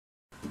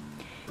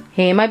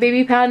Hey my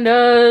baby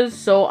pandas,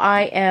 so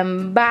I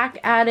am back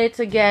at it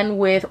again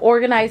with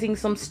organizing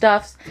some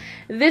stuffs.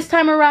 This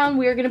time around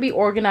we are going to be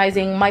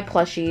organizing my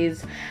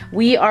plushies.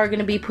 We are going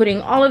to be putting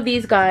all of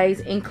these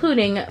guys,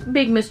 including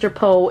Big Mr.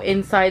 Poe,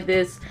 inside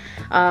this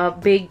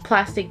big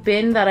plastic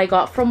bin that I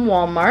got from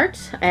Walmart,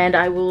 and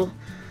I will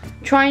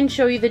try and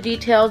show you the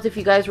details if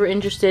you guys were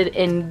interested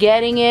in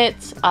getting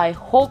it. I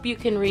hope you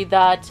can read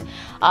that.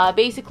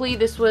 Basically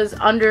this was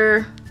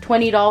under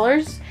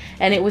 $20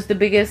 and it was the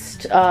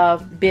biggest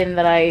bin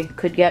that I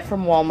could get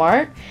from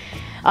Walmart.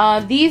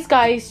 These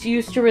guys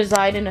used to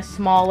reside in a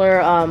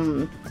smaller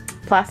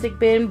plastic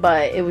bin,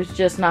 but it was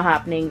just not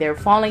happening. They're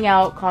falling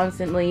out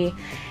constantly,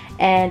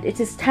 and it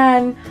is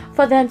time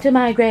for them to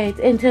migrate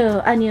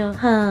into a new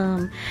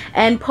home.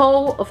 And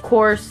Poe, of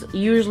course,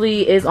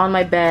 usually is on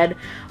my bed,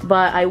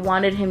 but I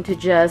wanted him to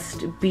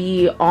just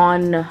be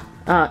on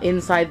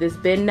inside this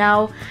bin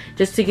now,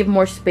 just to give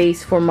more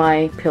space for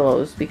my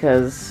pillows,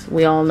 because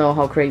we all know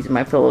how crazy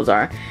my pillows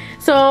are.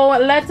 So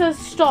let us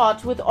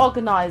start with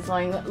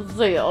organizing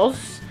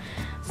this.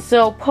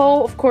 So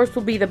Poe, of course,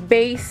 will be the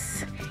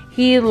base.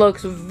 He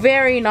looks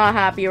very not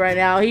happy right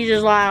now. He's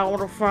just like, what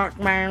the fuck,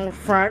 man, what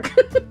the fuck.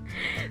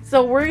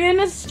 So we're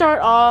gonna start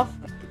off.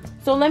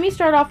 So let me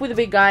start off with the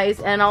big guys,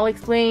 and I'll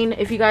explain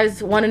if you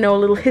guys want to know a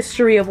little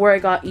history of where I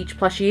got each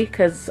plushie,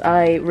 because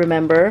I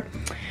remember.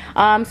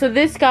 So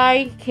this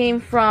guy came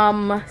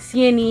from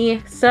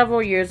CNE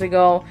several years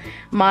ago.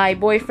 My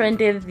boyfriend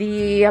did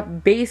the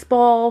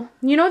baseball,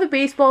 you know, the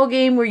baseball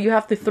game where you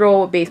have to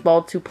throw a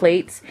baseball to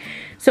plates.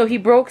 So he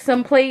broke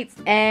some plates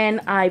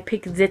and I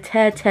picked the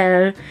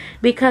turtle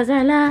because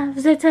I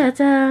love the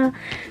turtle.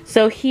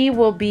 So he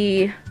will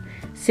be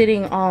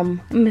sitting on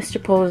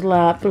Mr. Poe's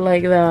lap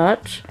like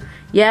that.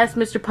 Yes,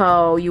 Mr.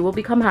 Poe, you will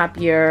become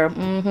happier.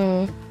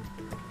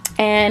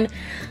 And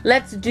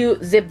let's do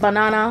the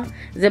banana.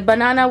 The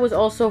banana was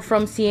also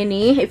from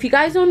CNE. If you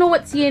guys don't know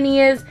what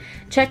CNE is,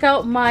 check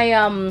out my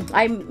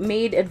I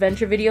made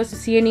adventure videos to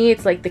CNE.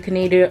 It's like the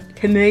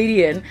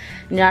Canadian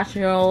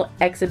National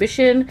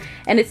Exhibition,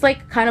 and it's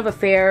like kind of a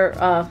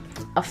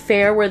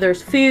fair where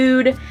there's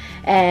food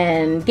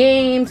and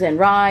games and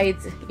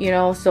rides, you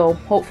know. So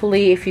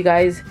hopefully if you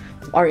guys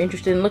are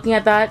interested in looking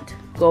at that,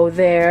 go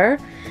there.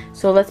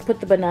 So let's put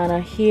the banana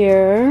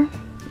here.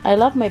 I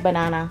love my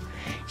banana.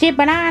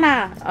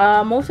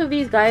 Banana. Most of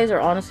these guys are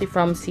honestly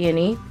from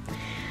CNE.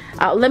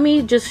 Let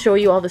me just show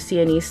you all the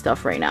CNE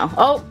stuff right now.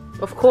 Oh,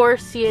 of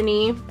course,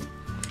 CNE.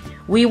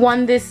 We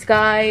won this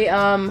guy,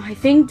 I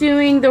think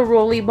doing the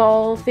rolly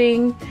ball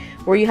thing,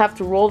 where you have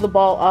to roll the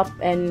ball up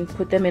and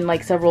put them in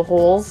like several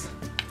holes.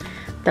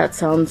 That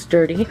sounds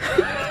dirty.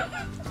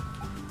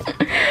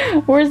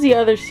 Where's the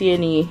other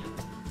CNE?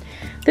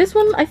 This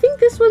one, I think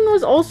this one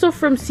was also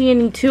from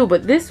CNE too,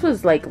 but this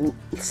was like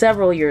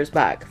several years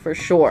back for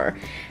sure.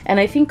 And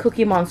I think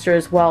Cookie Monster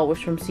as well was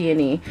from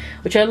CNE,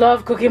 which I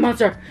love Cookie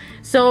Monster.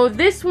 So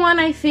this one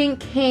I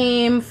think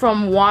came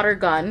from Water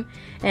Gun,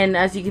 and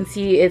as you can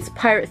see it's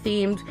pirate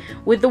themed.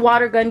 With the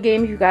Water Gun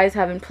game, if you guys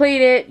haven't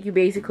played it, you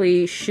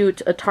basically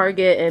shoot a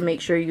target and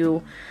make sure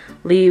you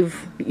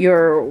leave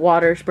your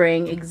water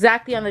spraying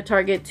exactly on the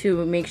target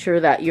to make sure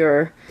that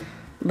your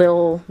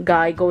little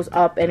guy goes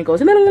up and it goes.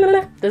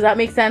 Does that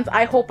make sense?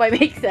 I hope I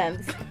make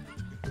sense.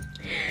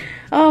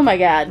 Oh my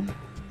god.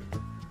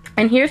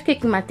 And here's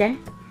Kikimate.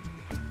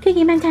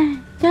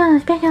 Kikimate, so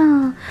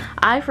special.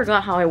 I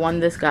forgot how I won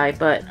this guy,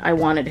 but I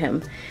wanted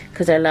him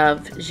because I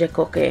love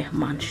Jekoke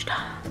Monster.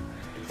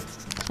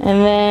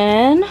 And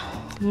then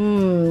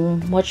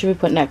what should we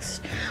put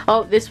next?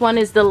 Oh, this one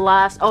is the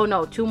last. Oh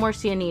no, two more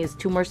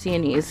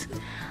CNEs.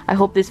 I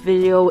hope this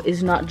video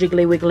is not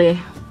jiggly wiggly.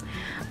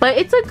 But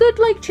it's a good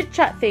like chit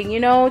chat thing, you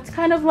know. It's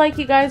kind of like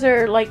you guys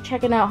are like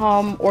checking out how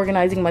I'm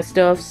organizing my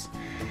stuffs.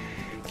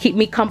 Keep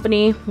me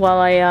company while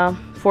I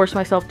force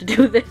myself to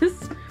do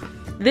this.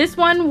 This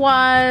one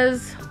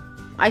was,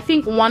 I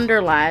think,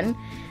 Wonderland,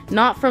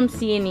 not from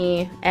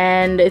CNE,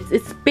 and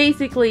it's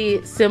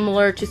basically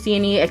similar to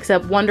CNE,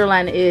 except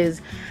Wonderland is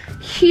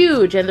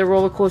huge and the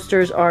roller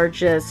coasters are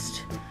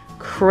just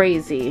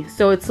crazy.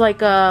 So it's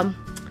like a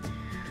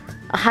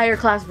higher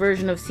class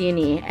version of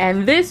CNE.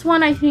 And this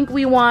one I think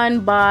we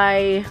won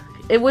by,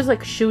 it was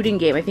like a shooting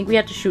game. I think we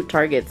had to shoot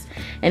targets,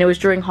 and it was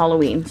during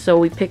Halloween, so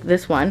we picked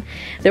this one.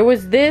 There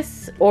was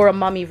this or a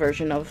mummy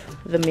version of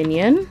the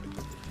Minion.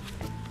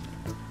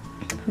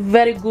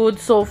 Very good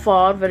so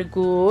far, very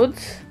good.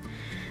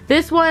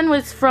 This one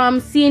was from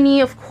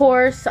CNE, of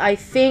course. I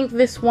think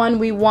this one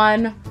we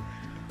won.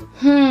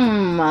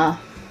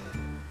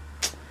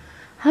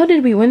 How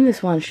did we win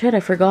this one? Shit, I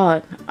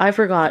forgot.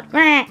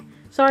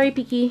 Sorry,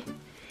 Piki.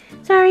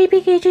 Sorry,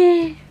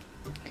 Pikachu.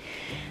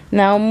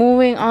 Now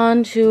moving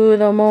on to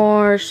the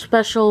more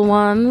special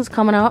ones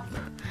coming up.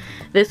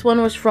 This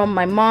one was from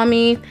my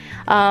mommy.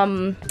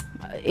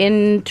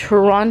 in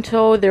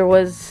Toronto there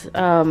was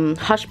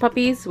Hush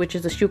Puppies, which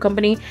is a shoe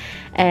company,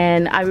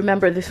 and I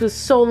remember this was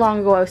so long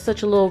ago. I was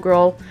such a little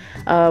girl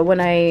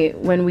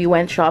when we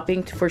went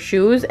shopping for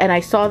shoes, and I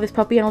saw this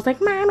puppy and I was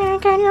like, "Mommy,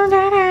 can you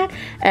get it?"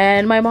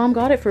 And my mom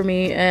got it for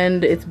me,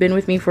 and it's been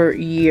with me for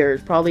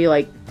years, probably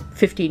like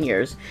 15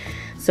 years.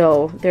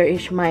 So there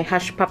is my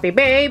Hush Puppy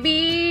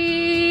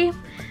baby.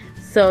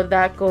 So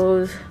that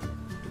goes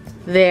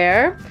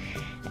there.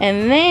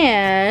 And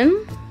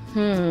then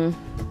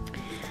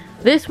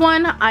this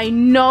one, I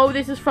know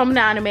this is from an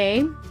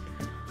anime.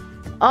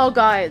 Oh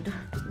god,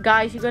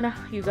 guys, you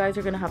guys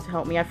are gonna have to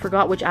help me. I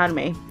forgot which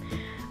anime,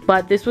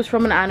 but this was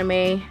from an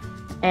anime,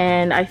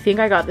 and I think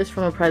I got this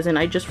from a present.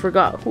 I just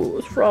forgot who it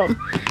was from.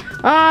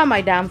 Ah, my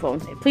damn phone.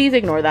 Please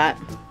ignore that.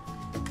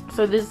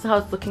 So this is how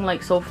it's looking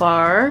like so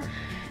far.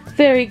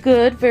 Very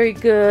good, very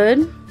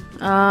good.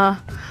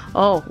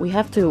 Oh, we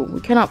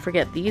cannot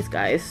forget these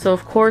guys. So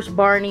of course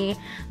Barney.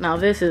 Now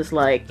this is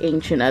like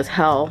ancient as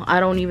hell. I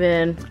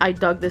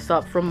dug this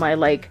up from my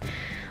like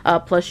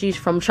plushies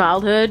from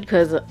childhood,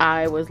 because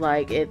I was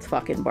like, it's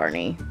fucking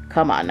Barney.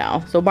 Come on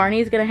now. So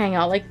Barney's gonna hang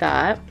out like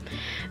that.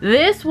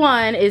 This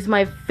one is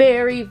my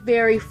very,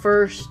 very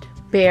first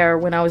bear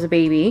when I was a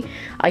baby.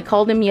 I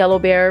called him Yellow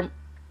Bear.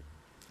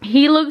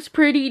 He looks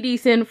pretty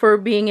decent for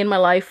being in my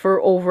life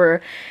for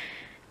over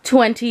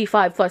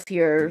 25 plus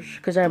years,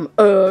 because I'm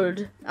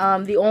old.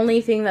 The only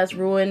thing that's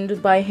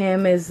ruined by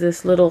him is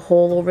this little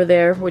hole over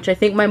there, which I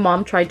think my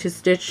mom tried to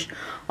stitch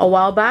a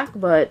while back,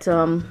 but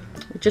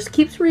it just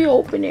keeps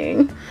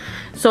reopening.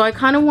 So I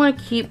kind of want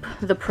to keep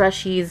the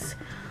Plushies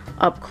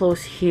up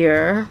close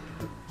here.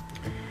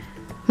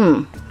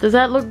 Does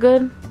that look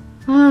good?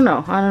 I don't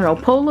know.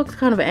 Poe looks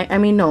kind of, I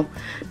mean, no,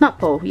 not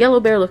Poe. Yellow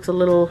Bear looks a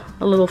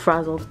little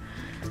frazzled.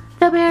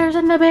 The bears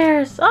and the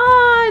bears.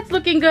 Oh, it's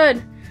looking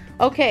good.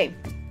 Okay.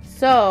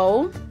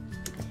 So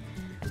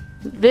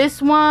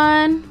this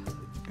one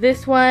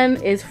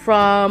is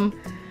from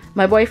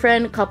my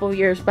boyfriend a couple of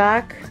years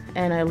back,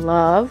 and I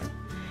love.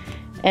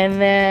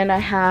 And then I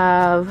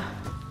have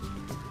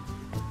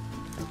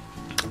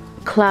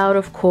Cloud,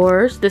 of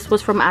course. This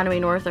was from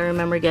Anime North. I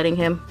remember getting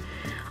him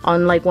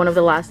on like one of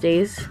the last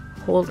days,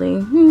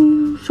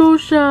 holding. So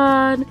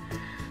sad.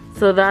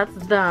 So that's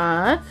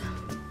that.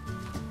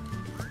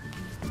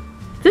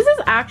 This is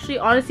actually,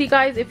 honestly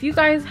guys, if you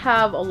guys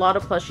have a lot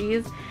of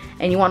plushies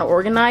and you want to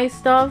organize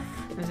stuff,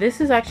 this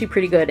is actually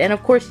pretty good. And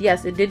of course,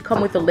 yes, it did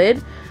come with a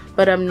lid,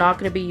 but I'm not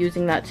going to be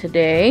using that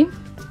today.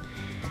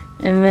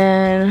 And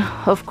then,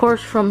 of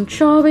course, from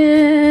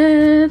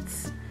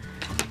Chobits.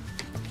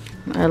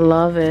 I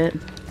love it.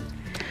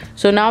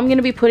 So now I'm going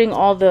to be putting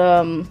all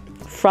the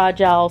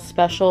Fragile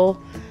Special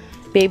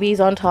babies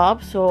on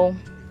top. So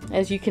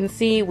as you can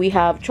see, we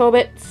have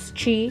Chobits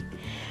Chit.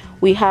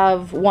 We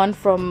have one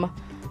from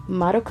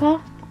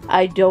Madoka.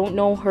 I don't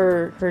know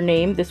her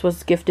name. This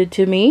was gifted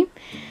to me.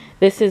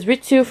 This is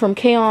Ritsu from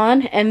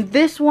K-On! And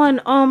this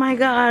one, oh my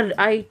god,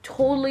 I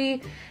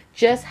totally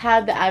just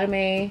had the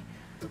anime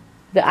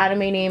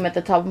name at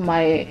the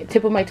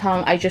tip of my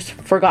tongue. I just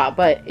forgot,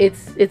 but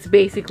it's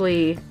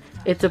basically,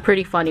 it's a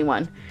pretty funny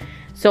one.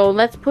 So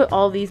let's put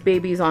all these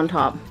babies on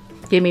top.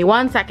 Give me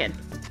 1 second.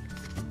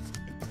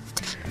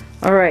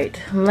 All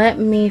right, let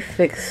me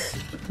fix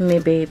me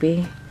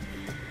baby.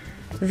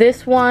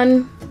 This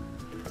one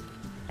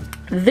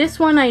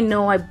I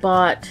know I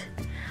bought.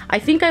 I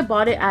think I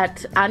bought it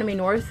at Anime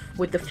North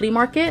with the flea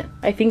market.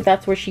 I think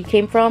that's where she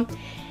came from.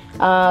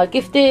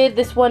 Gifted.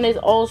 This one is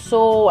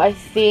also, I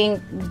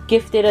think,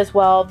 gifted as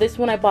well. This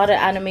one I bought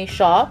at Anime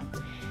Shop.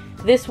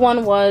 This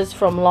one was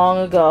from long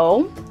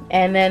ago.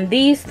 And then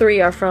these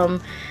three are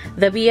from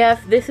the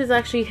BF. This is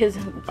actually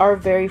our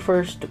very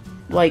first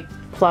like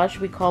plush.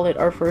 We call it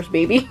our first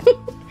baby.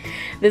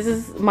 This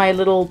is my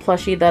little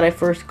plushie that I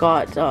first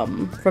got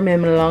from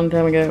him a long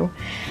time ago.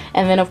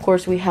 And then of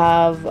course we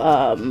have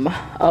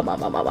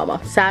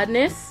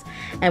Sadness,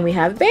 and we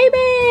have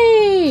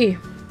Baby.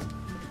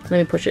 Let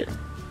me push it.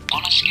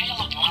 On a scale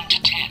of 1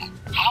 to 10,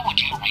 how would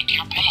you rate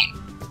your pain?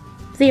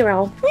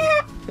 0.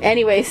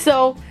 Anyway,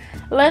 so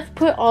let's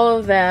put all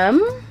of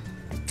them.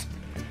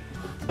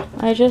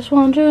 I just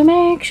want to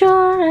make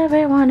sure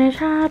everyone is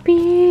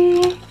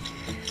happy.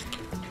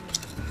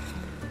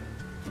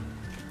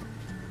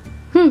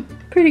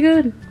 Pretty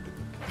good.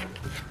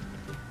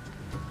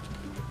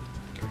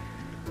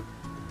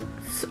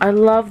 I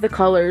love the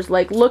colors.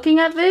 Like, looking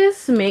at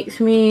this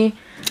makes me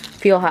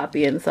feel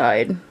happy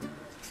inside.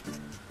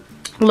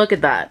 Look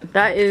at that.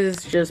 That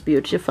is just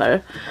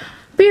beautiful.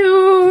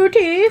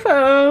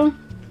 Beautiful.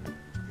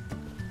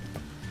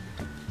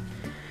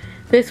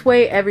 This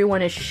way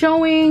everyone is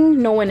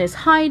showing. No one is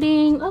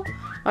hiding. Oh,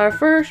 our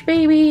first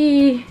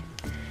baby.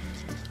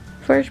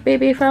 First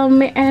baby from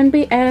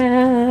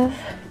NBF.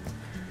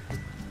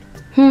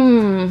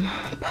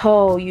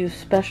 Poe, you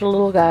special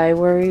little guy.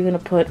 Where are you gonna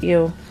put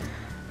you?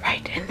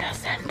 Right in the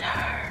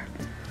center.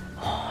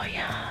 Oh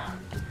yeah.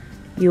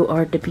 You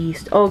are the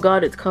beast. Oh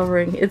god, it's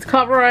covering. It's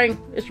covering.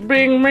 It's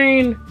being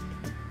mean.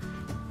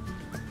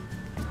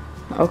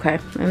 Okay,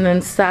 and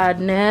then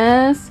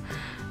Sadness.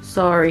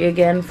 Sorry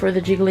again for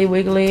the jiggly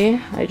wiggly.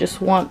 I just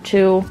want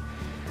to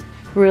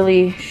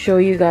really show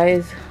you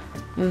guys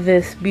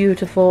this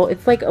beautiful,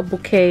 it's like a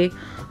bouquet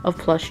of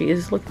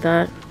plushies. Look at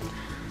that.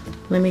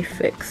 Let me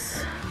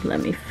fix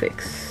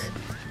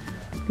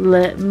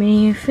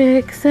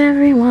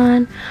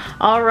everyone.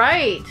 All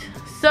right,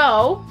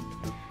 so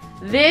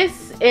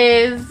this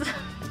is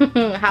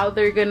how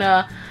they're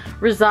gonna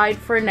reside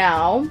for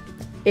now.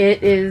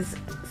 It is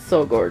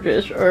so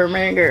gorgeous. Oh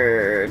my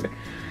god.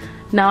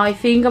 Now I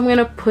think I'm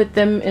gonna put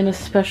them in a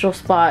special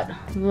spot.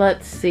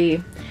 Let's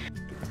see.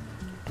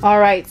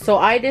 Alright, so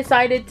I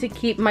decided to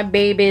keep my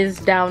babies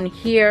down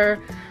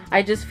here.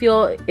 I just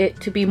feel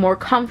it to be more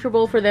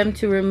comfortable for them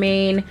to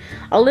remain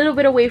a little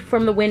bit away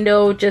from the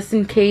window, just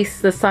in case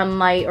the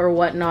sunlight or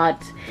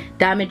whatnot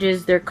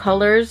damages their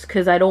colors,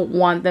 because I don't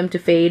want them to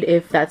fade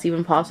if that's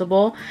even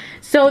possible.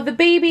 So the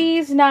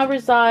babies now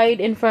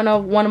reside in front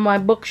of one of my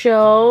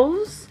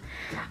bookshelves.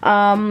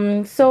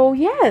 So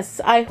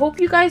yes, I hope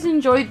you guys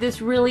enjoyed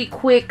this really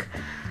quick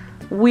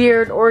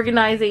weird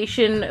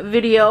organization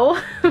video.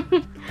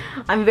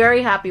 I'm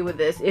very happy with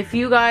this. If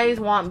you guys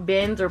want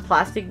bins or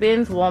plastic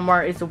bins,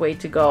 Walmart is the way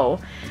to go.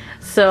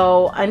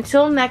 So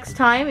until next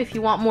time, if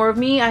you want more of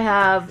me, I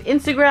have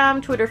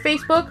Instagram, Twitter,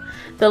 Facebook.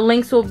 The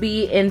links will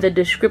be in the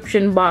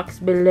description box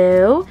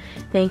below.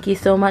 Thank you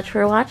so much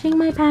for watching,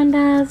 my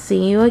pandas.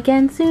 See you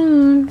again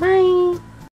soon. Bye.